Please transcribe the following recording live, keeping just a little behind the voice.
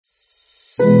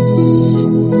Hello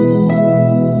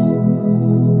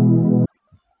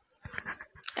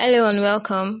and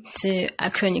welcome to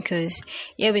Chronicles.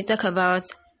 Here we talk about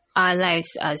our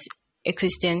lives as a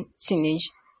Christian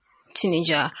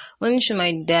teenager, running through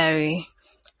my diary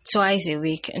twice a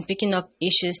week and picking up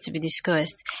issues to be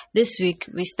discussed. This week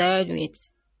we started with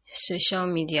social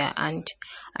media, and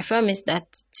I promised that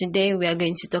today we are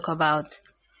going to talk about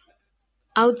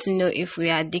how to know if we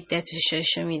are addicted to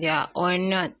social media or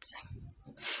not.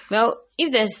 Well,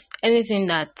 if there's anything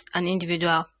that an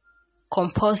individual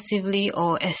compulsively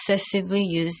or excessively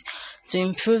use to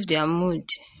improve their mood,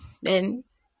 then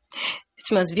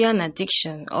it must be an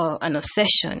addiction or an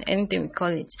obsession, anything we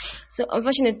call it. So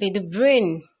unfortunately, the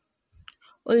brain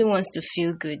only wants to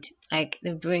feel good. Like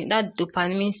the brain, that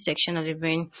dopamine section of the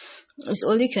brain is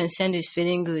only concerned with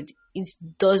feeling good. It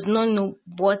does not know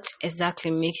what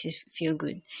exactly makes it feel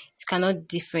good. It cannot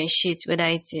differentiate whether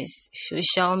it is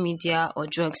social media or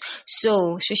drugs.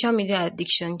 So social media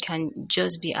addiction can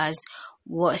just be as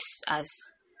worse as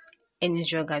any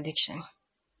drug addiction.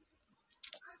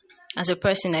 As a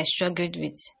person, I struggled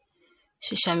with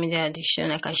social media addiction,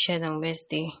 like I shared on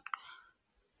Wednesday.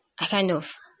 I kind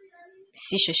of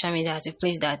see social media as a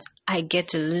place that I get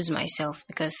to lose myself,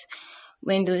 because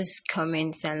when those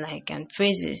comments and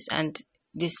praises and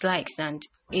dislikes and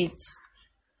it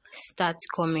starts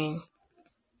coming,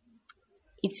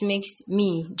 it makes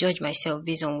me judge myself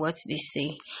based on what they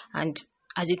say. And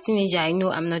as a teenager, I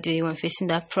know I'm not the only one facing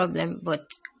that problem, but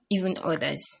even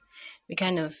others, we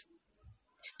kind of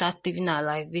start living our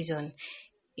life based on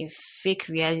a fake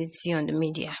reality on the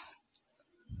media.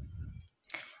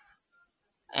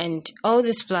 And all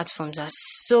these platforms are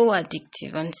so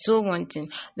addictive and so wanting.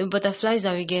 The butterflies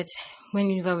that we get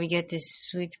whenever we get these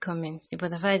sweet comments, the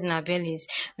butterflies in our bellies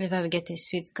whenever we get these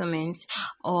sweet comments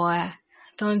or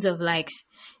tons of likes,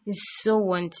 is so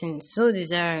wanting, so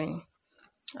desiring.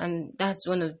 And that's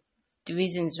one of the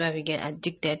reasons why we get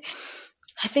addicted.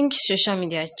 I think social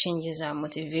media changes our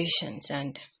motivations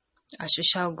and our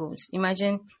social goals.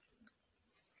 Imagine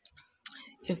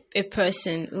a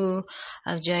person who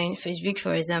have joined Facebook,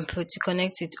 for example, to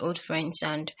connect with old friends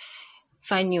and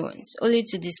find new ones, only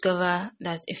to discover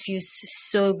that it feels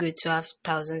so good to have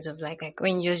thousands of like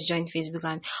when you just join Facebook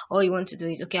and all you want to do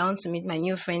is, okay, I want to meet my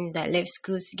new friends that left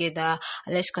school together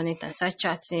and let's connect and start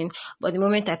chatting. But the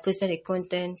moment I posted the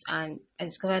content and I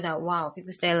discovered that, wow,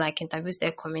 people started liking it, people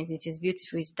started commenting, it is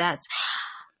beautiful, it's that,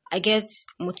 I get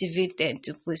motivated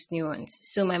to post new ones.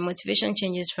 So my motivation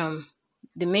changes from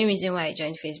the main reason why I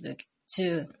joined Facebook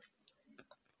to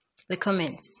the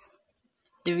comments,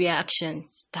 the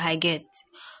reactions that I get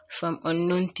from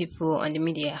unknown people on the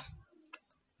media.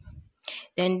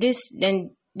 Then this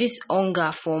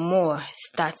hunger for more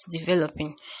starts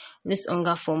developing. This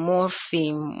hunger for more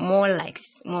fame, more likes,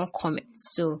 more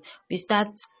comments. So we start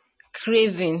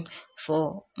craving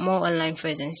for more online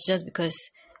presence just because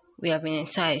we have been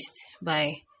enticed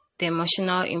by the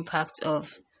emotional impact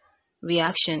of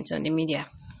reactions on the media.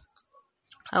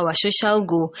 Our social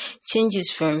goal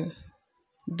changes from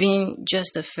being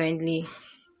just a friendly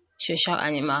social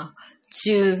animal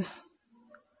to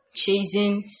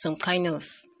chasing some kind of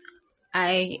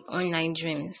high online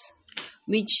dreams,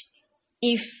 which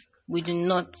if we do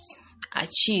not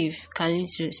achieve can lead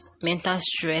to mental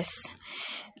stress,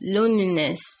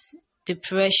 loneliness,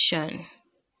 depression,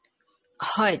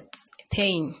 hurt,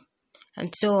 pain,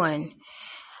 and so on.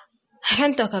 I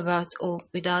can't talk about hope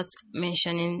without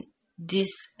mentioning this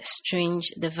strange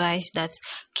device that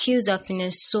kills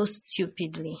happiness so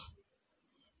stupidly.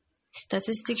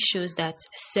 Statistics shows that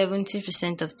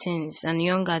 70% of teens and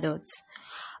young adults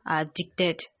are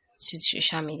addicted to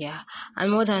social media,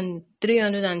 and more than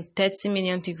 330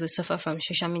 million people suffer from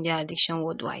social media addiction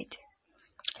worldwide.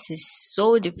 It is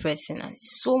so depressing and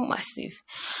so massive.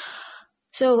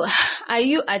 So, are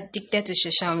you addicted to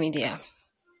social media?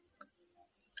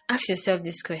 Ask yourself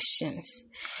these questions.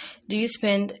 Do you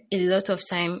spend a lot of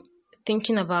time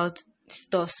thinking about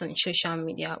stuff on social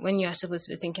media when you are supposed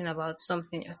to be thinking about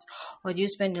something else? Or do you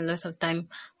spend a lot of time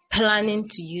planning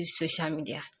to use social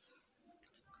media?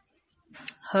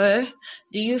 Or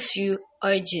do you feel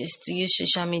urges to use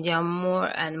social media more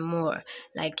and more?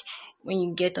 Like when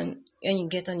you get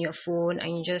on your phone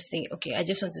and you just say, okay, I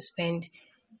just want to spend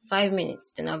 5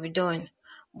 minutes, then I'll be done.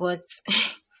 But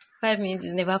 5 minutes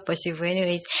is never possible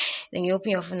anyways. Then you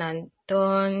open your phone and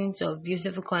tons of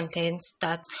beautiful content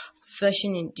starts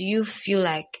flashing in. Do you feel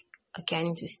like, okay, I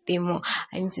need to stay more,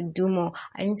 I need to do more,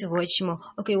 I need to watch more,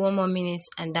 okay, 1 more minute,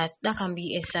 and that can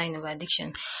be a sign of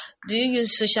addiction? Do you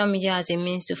use social media as a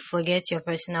means to forget your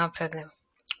personal problem?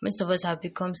 Most of us have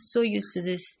become so used to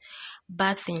this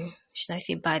bad thing Should I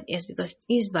say bad? Yes, because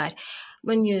it is bad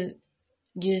when you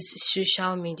use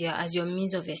social media as your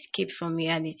means of escape from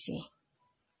reality.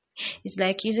 It's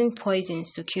like using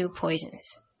poisons to kill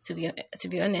poisons. To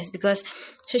be honest, because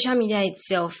social media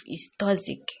itself is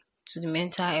toxic to the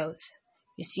mental health.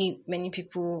 You see many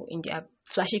people in their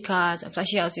flashy cars and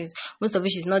flashy houses, most of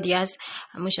which is not theirs,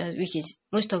 and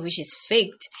most of which is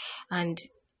faked, and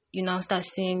you now start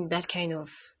seeing that kind of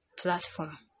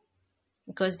platform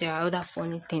because there are other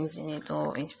funny things in it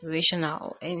or inspirational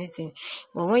or anything.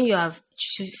 But when you have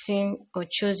choosing or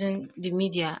chosen the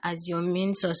media as your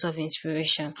main source of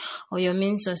inspiration or your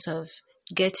main source of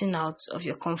getting out of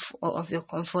your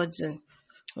comfort zone,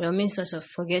 or your main source of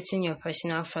forgetting your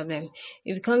personal problem,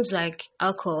 it becomes like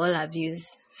alcohol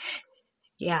abuse.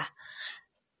 Yeah,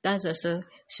 that's also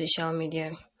social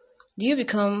media. Do you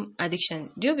become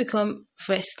addiction? Do you become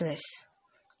restless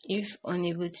if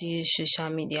unable to use social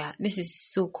media? This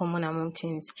is so common among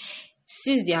teens.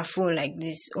 Seize their phone like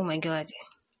this. Oh my god,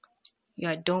 you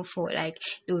are done for. Like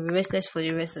they'll be restless for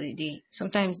the rest of the day.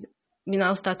 Sometimes we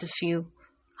now start to feel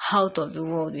out of the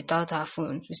world without our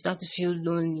phones. We start to feel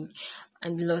lonely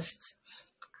and lost.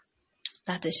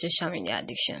 That is social media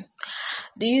addiction.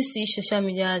 Do you see social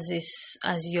media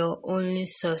as your only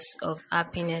source of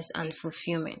happiness and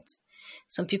fulfillment?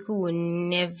 Some people will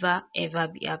never ever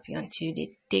be happy until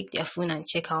they take their phone and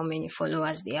check how many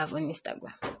followers they have on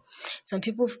Instagram. Some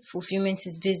people fulfillment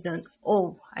is based on,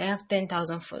 oh, I have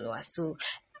 10,000 followers, so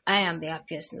I am the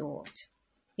happiest in the world.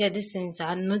 Yeah, these things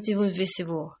are not even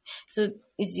visible. So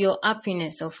is your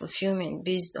happiness or fulfillment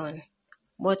based on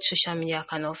what social media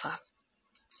can offer?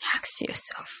 Ask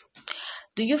yourself.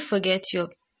 Do you forget your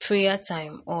prayer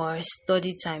time or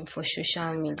study time for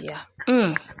social media?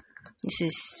 This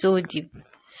is so deep.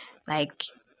 Like,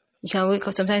 you can wake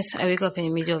up. Sometimes I wake up in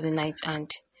the middle of the night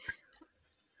and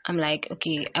I'm like,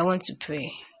 okay, I want to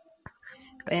pray.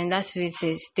 But then that spirit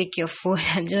says, take your phone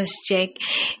and just check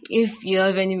if you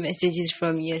have any messages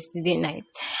from yesterday night.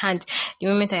 And the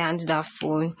moment I handle that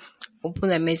phone, open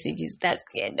the messages, that's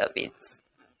the end of it.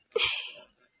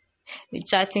 The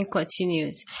chatting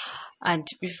continues, and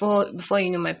before you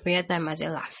know, my prayer time has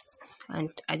elapsed, and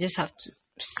I just have to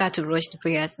start to rush the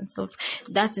prayers and stuff.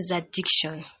 That is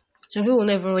addiction. Some people will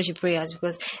not even rush the prayers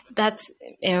because that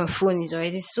phone is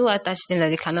already so attached to them that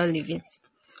they cannot leave it.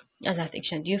 That's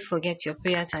addiction. Do you forget your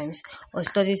prayer times or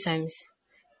study times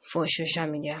for social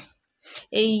media?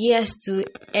 A yes to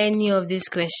any of these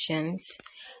questions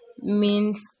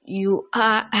means you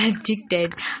are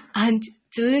addicted. And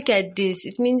to look at this,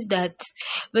 it means that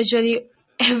virtually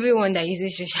everyone that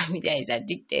uses social media is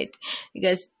addicted,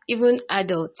 because even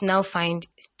adults now find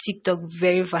TikTok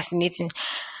very fascinating,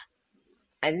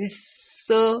 and it's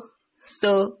so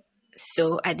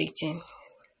addicting.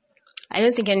 I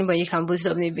don't think anybody can boast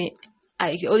of maybe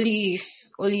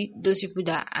only those people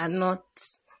that are not,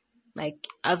 like,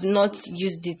 have not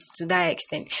used it to that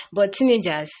extent. But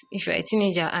teenagers, if you're a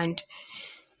teenager and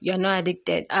you're not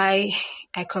addicted, I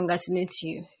congratulate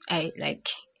you. I like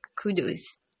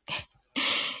kudos.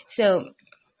 So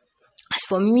as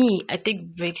for me, I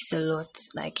take breaks a lot.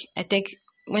 Like I take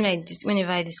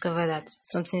whenever I discover that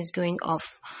something is going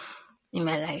off in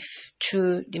my life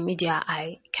through the media,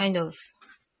 I kind of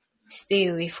stay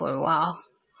away for a while.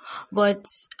 But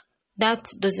that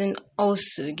doesn't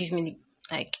also give me the,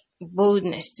 like,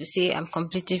 boldness to say I'm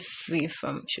completely free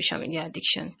from social media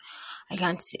addiction. I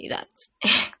can't say that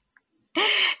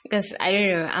because I don't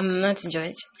know. I'm not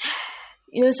judged.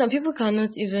 Some people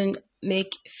cannot even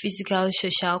make physical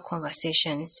social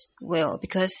conversations well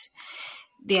because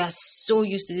they are so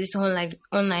used to this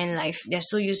online life. They're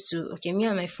so used to, okay, me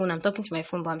and my phone, I'm talking to my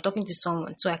phone, but I'm talking to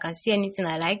someone, so I can see anything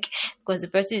I like because the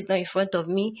person is not in front of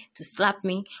me to slap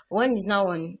me. One is now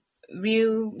on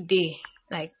real day,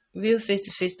 like real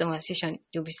face-to-face conversation,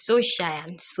 they'll be so shy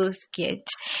and so scared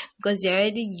because they're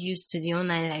already used to the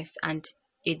online life and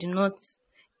they do not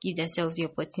give themselves the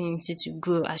opportunity to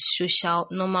grow as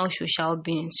normal social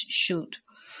beings should.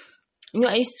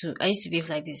 I used to behave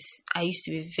like this. I used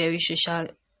to be very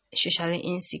socially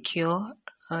insecure.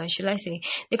 Should I say?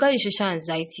 They call it social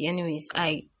anxiety. Anyways,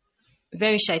 I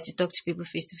very shy to talk to people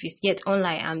face to face. Yet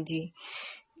online, I'm the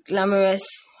glamorous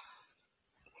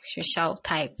social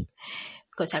type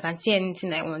because I can say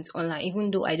anything I want online,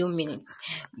 even though I don't mean it.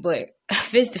 But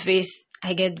face to face,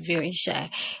 I get very shy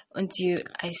until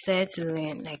I started to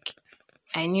learn. Like,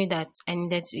 I knew that I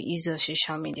needed to ease off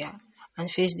social media and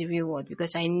face the real world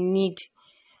because I need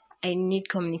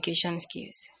communication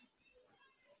skills.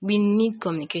 We need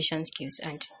communication skills,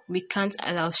 and we can't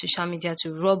allow social media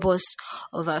to rob us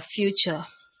of our future.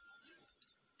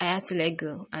 I had to let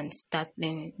go and start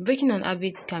learning. Breaking an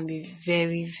habit can be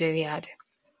very, very hard.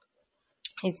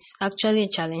 It's actually a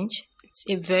challenge. It's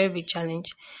a very big challenge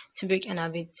to break an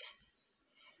habit.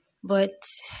 But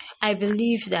I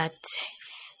believe that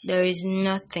there is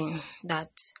nothing that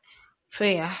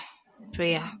prayer,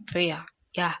 prayer.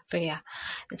 Yeah, prayer.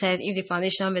 It said, if the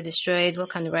foundation be destroyed, what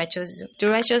can the righteous do?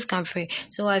 The righteous can pray.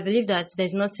 So I believe that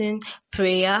there's nothing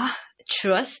prayer,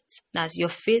 trust, that's your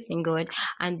faith in God,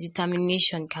 and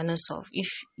determination cannot solve. If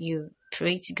you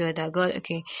pray to God that God,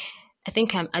 okay, I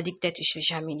think I'm addicted to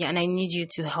social media and I need you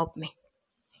to help me.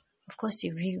 Of course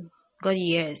He will. God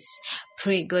hears.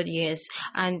 Pray, God hears.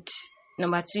 And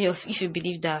number two, if you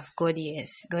believe that God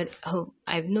hears,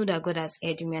 I know that God has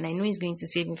heard me and I know He's going to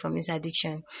save me from this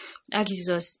addiction. That gives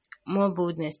us more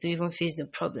boldness to even face the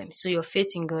problem. So your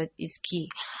faith in God is key.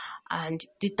 And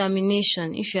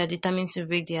determination. If you are determined to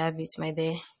break the habit, my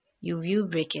dear, you will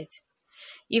break it.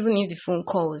 Even if the phone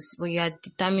calls, but you are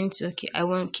determined to, okay, I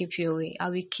won't keep you away. I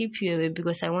will keep you away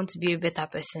because I want to be a better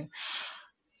person.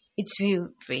 It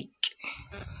will break.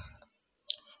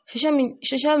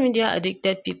 Social media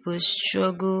addicted people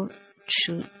struggle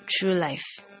through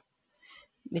life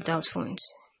without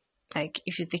phones. Like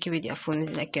if you take away their phone,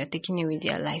 it's like you're taking away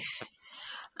their life.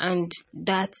 And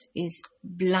that is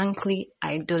blankly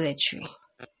idolatry.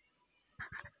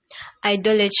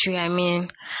 Idolatry, I mean,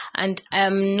 and I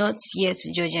am not here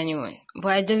to judge anyone,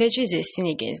 but idolatry is a sin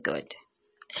against God.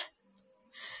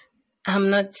 I'm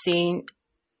not saying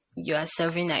you are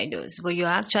serving idols, but you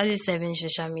are actually serving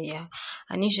social media.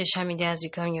 And if social media has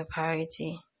become your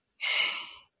priority,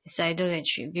 it's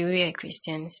idolatry. Beware,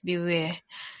 Christians. Beware.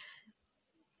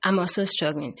 I'm also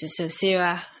struggling too. So,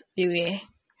 Sarah, beware.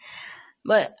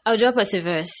 But I'll drop us a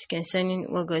verse concerning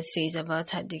what God says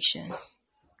about addiction.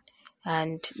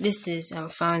 And this is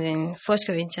found in 1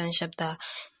 Corinthians chapter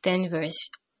 10, verse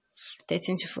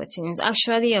 13 to 14. It's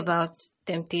actually about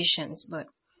temptations, but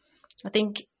I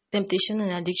think temptation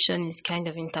and addiction is kind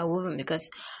of interwoven because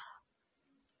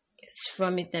it's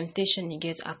from a temptation you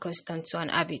get accustomed to an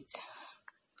habit.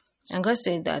 And God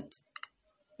said that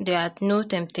there hath no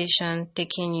temptation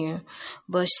taking you,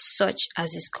 but such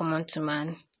as is common to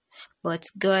man. But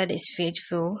God is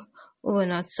faithful, who will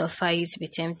not suffer you to be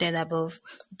tempted above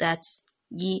that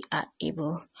ye are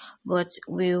able, but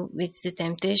will with the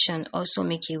temptation also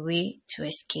make a way to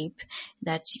escape,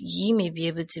 that ye may be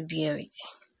able to bear it.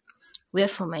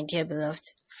 Wherefore, my dear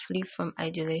beloved, flee from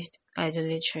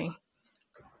idolatry.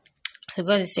 So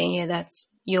God is saying here that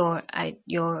your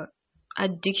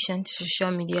addiction to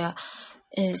social media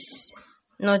is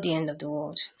not the end of the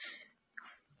world.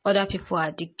 Other people are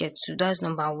addicted to. That's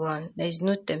number one. There is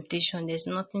no temptation. There's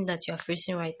nothing that you are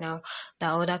facing right now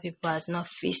that other people has not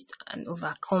faced and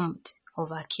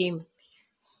overcame.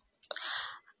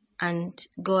 And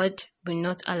God will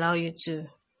not allow you to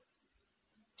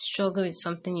struggle with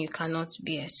something you cannot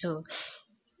bear. So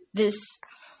this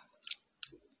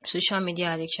social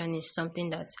media addiction is something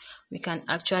that we can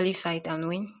actually fight and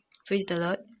win. Praise the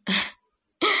Lord.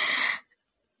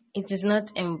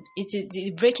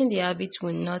 Breaking the habit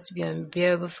will not be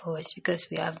unbearable for us because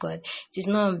we have God. It is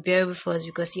not unbearable for us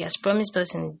because He has promised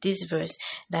us in this verse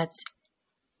that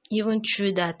even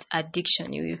through that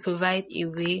addiction, He will provide a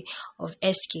way of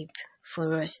escape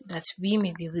for us, that we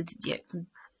may be able to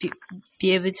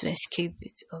be able to escape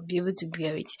it or be able to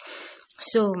bear it.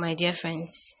 So, my dear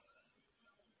friends,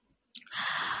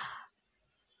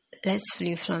 let's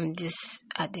flee from this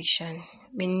addiction.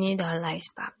 We need our lives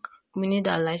back. We need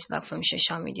our lives back from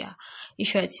social media.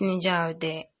 If you're a teenager out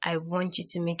there, I want you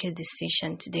to make a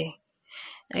decision today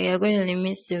that you're going to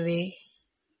limit the way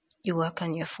you work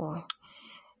on your phone.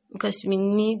 Because we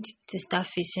need to start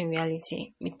facing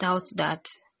reality. Without that,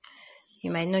 you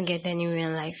might not get anywhere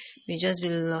in life. You'll just be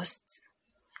lost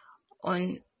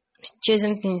on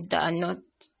chasing things that are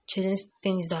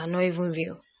not even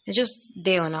real. They're just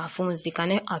there on our phones. They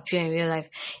cannot appear in real life.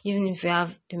 Even if we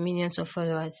have the millions of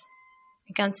followers,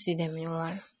 we can't see them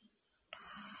anymore.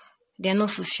 They are no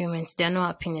fulfillment. They are no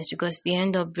happiness because they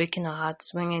end up breaking our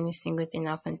hearts when any single thing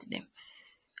happens to them.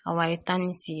 Our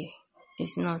eternity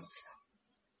is not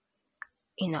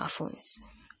in our phones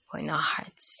or in our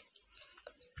hearts.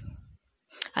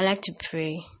 I like to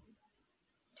pray.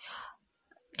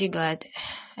 Dear God,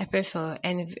 I pray for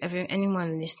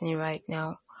anyone listening right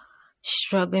now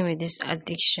struggling with this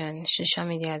addiction, social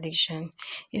media addiction,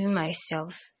 even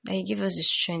myself, that you give us the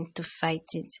strength to fight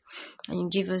it and you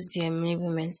give us the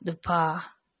enablement, the power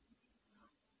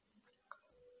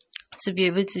to be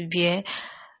able to bear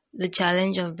the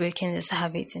challenge of breaking this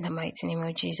habit in the mighty name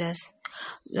of Jesus.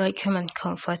 Lord, come and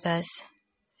comfort us.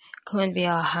 Come and be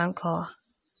our anchor.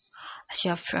 as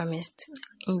you have promised.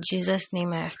 In Jesus'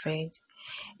 name I have prayed.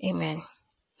 Amen.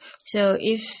 So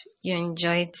if you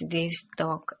enjoyed today's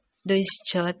talk, those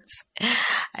shots,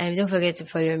 don't forget to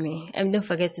follow me. Don't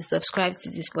forget to subscribe to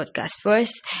this podcast.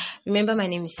 First, remember my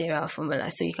name is Sarah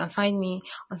Formula. So you can find me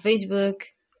on Facebook,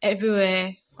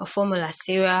 everywhere, or Formula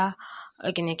Sarah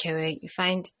Ogenekere.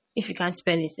 If you can't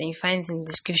spell it, then you find it in the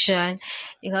description.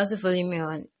 You can also follow me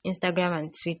on Instagram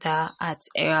and Twitter at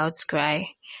EraldCry.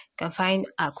 You can find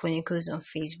our Chronicles on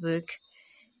Facebook.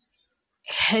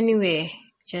 Anyway,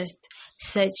 just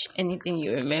search anything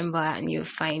you remember and you'll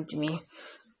find me.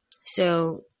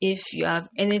 So if you have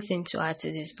anything to add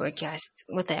to this podcast,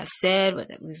 what I have said, what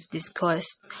we've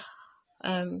discussed,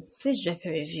 please drop a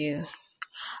review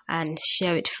and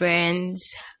share with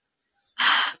friends.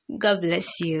 God bless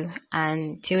you,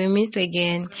 and till we meet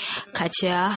again, catch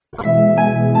ya.